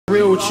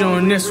real with you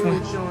on this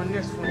one.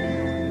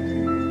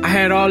 I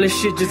had all this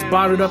shit just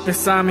bottled up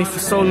inside me for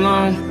so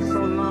long,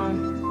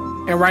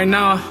 and right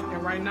now,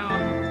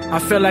 I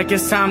feel like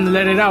it's time to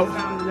let it out.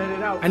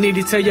 I need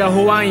to tell y'all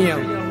who I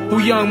am, who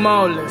Young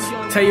Maul is.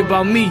 Tell you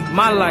about me,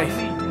 my life.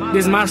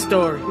 This is my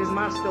story.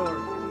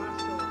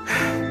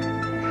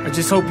 I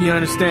just hope you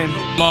understand me.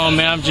 Come on,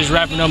 man, I'm just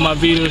wrapping up my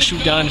video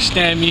shoot to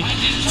Understand Me.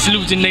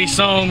 Salute to Nate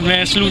Song,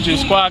 man. Salute to the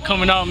squad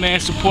coming out, man.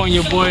 Supporting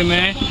your boy,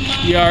 man.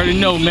 You already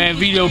know, man.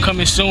 Video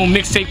coming soon.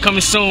 Mixtape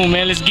coming soon,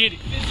 man. Let's get it.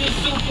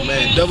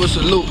 Man, double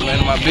salute,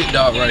 man. My big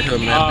dog right here,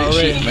 man. Big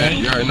shit, man.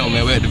 You already know,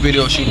 man. We had the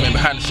video shoot, man.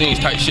 Behind the scenes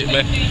type shit,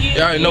 man.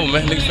 You already know,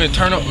 man. Niggas finna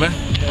turn up, man.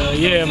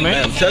 Yeah,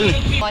 man. I'm telling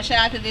you. I want to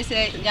shout out to this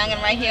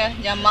youngin' right here,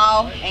 Young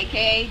Maul,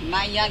 aka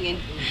my youngin'.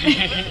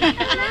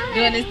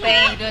 Doing this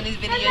thing, doing this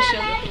video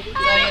shoot.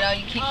 So, you know,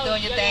 you keep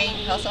doing your thing,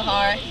 hustle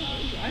hard.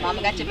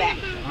 Mama got your back.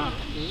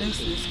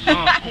 Deuces.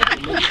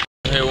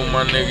 Hey, with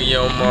my nigga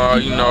Young Maul,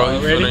 you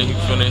know,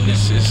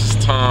 it's his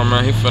time,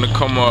 man. He finna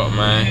come up,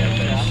 man.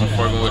 I'm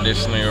fucking with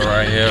this nigga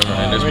right here,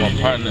 man. This my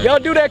partner. Y'all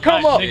do that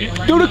come up.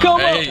 Do the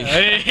come up.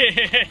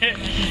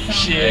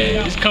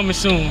 Shit, it's coming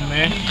soon,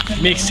 man.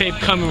 Mixtape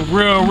coming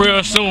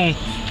real soon.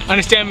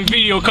 Understand Me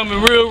video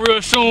coming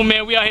real soon,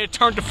 man. We out here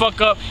turned the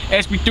fuck up.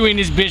 SB3 in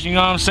this bitch, you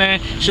know what I'm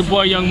saying? It's your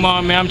boy Young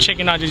Maul, man. I'm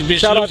checking out this bitch.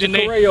 Shout out to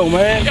Crayo,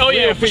 man. Oh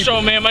yeah, for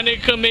sure, man. My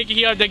nigga couldn't make it.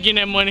 He out there getting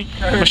that money.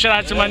 But shout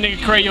out to my nigga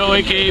Crayo,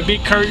 aka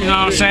Big Kurt, you know what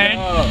I'm saying?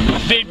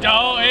 Big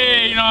dog,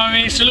 hey, you know what I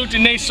mean? Salute to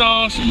Nate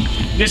Songs.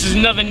 This is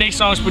another Nate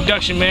Songs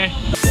production, man.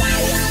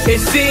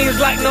 It seems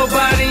like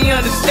nobody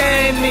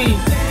understand me.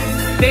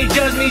 They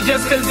judge me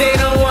just cause they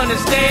don't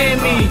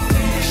understand me.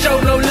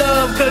 Show no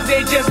love cause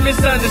they just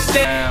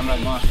misunderstand. I'm at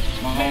my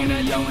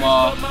homie Young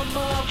Maul,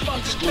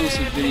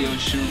 exclusive video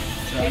shoot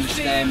to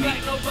Understand Me.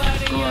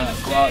 Go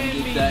out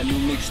and get that new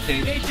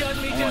mixtape. I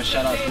want to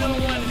shout out to my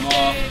nigga Young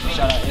Maul,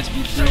 shout out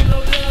SB3.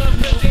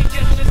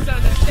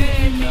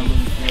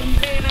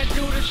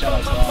 Shout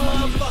out to all my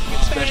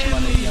niggas, especially my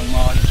nigga Young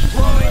Maul.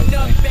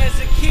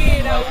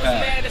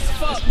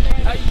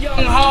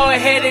 Young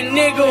hard-headed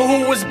nigga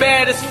who was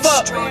bad as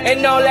fuck,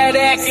 and all that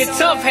acting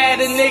tough had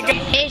a nigga.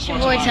 Hey, it's your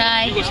boy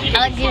Ty. I'd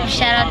like to give a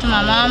shout out to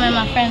my mom and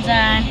my friend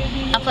Zion.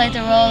 I played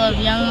the role of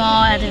Young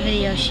Maul at the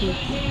video shoot.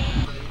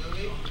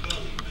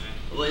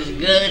 What's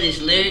good?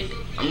 It's Lyric.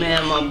 I'm gonna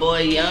have my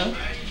boy Young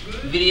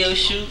video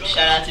shoot.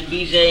 Shout out to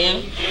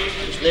BJM.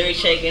 It's Lyric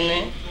checking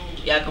in.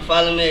 Y'all can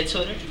follow me at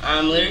Twitter.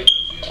 I'm Lyric.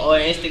 Or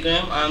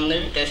Instagram. I'm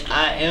Lyric. That's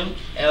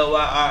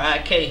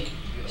IMLYRIK.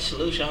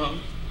 Salute you, homie.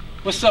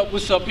 What's up?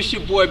 What's up? It's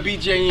your boy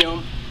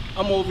BJM.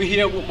 I'm over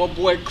here with my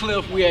boy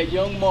Cliff. We at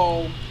Young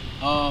Maul.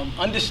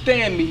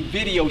 Understand Me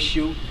video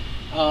shoot.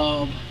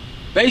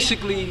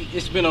 Basically,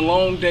 it's been a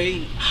long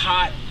day,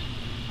 hot.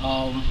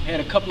 Had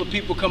a couple of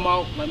people come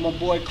out, like my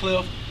boy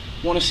Cliff.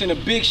 Want to send a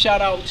big shout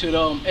out to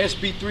the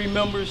SB3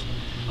 members.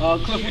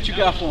 Cliff, what you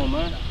got for him,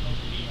 man?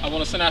 I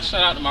want to send a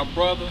shout out to my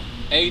brother,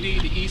 AD,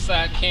 the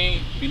Eastside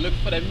King. Be looking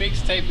for that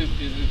mixtape.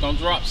 It's gonna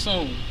drop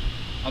soon.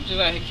 I'm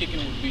just out here kicking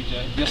it with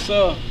BJ. Yes,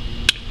 sir.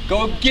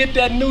 Go get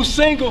that new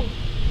single.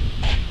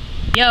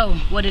 Yo,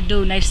 what it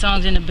do? Nate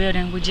Songs in the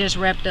building. We just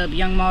wrapped up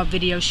Young Maul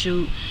video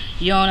shoot.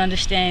 You don't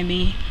understand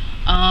me.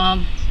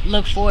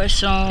 Look for it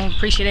soon.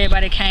 Appreciate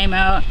everybody that came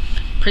out.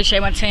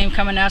 Appreciate my team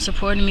coming out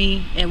supporting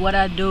me and what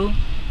I do.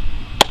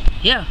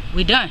 Yeah,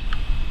 we done.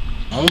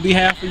 On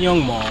behalf of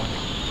Young Maul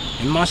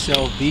and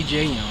myself,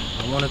 BJ Young,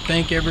 I want to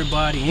thank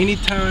everybody.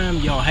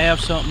 Anytime y'all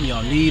have something,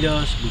 y'all need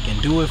us, we can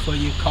do it for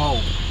you. Call.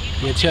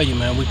 We'll tell you,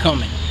 man, we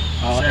coming.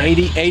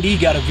 AD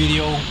got a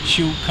video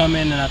shoot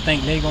coming, and I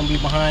think they're gonna be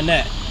behind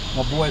that.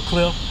 My boy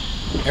Cliff.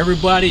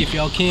 Everybody, if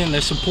y'all can,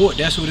 let's support.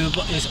 That's what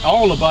it's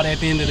all about at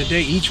the end of the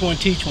day. Each one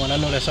teach one. I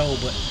know that's old,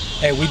 but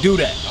hey, we do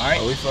that, all right?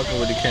 Oh, we fucking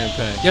with the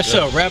campaign. Yes,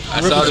 sir.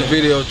 I saw the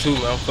video too,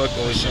 man. I'm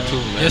fucking with you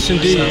too, man. Yes,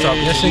 indeed.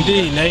 Yes,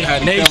 indeed.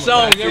 Nate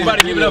Songs.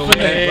 Everybody give it up for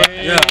Nate.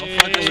 Yeah, I'm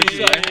fucking with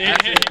you, man.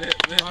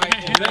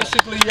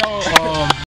 Basically, y'all,